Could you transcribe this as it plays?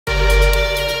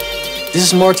This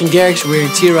is Martin Garrix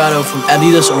wearing Teorado from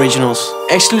Adidas Originals,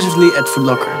 exclusively at Foot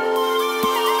Locker.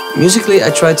 Musically, I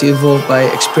try to evolve by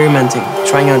experimenting,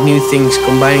 trying out new things,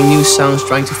 combining new sounds,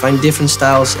 trying to find different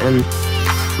styles, and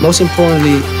most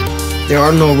importantly, there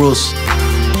are no rules.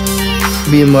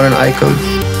 Be a modern icon.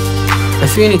 I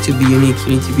feel you need to be unique,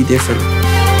 you need to be different.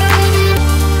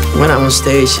 When I'm on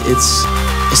stage, it's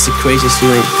the craziest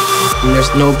feeling. And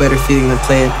there's no better feeling than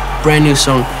playing a brand new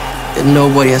song that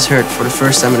nobody has heard for the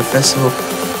first time at a festival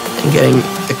and getting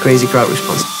a crazy crowd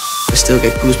response. I still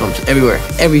get goosebumps everywhere,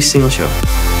 every single show.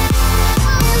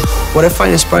 What I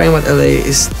find inspiring about LA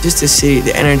is just the city,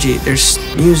 the energy. There's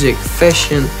music,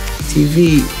 fashion,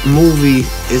 TV, movie.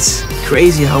 It's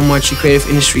crazy how much the creative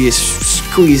industry is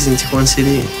squeezed into one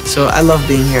city. So I love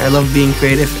being here, I love being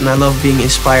creative, and I love being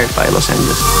inspired by Los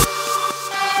Angeles.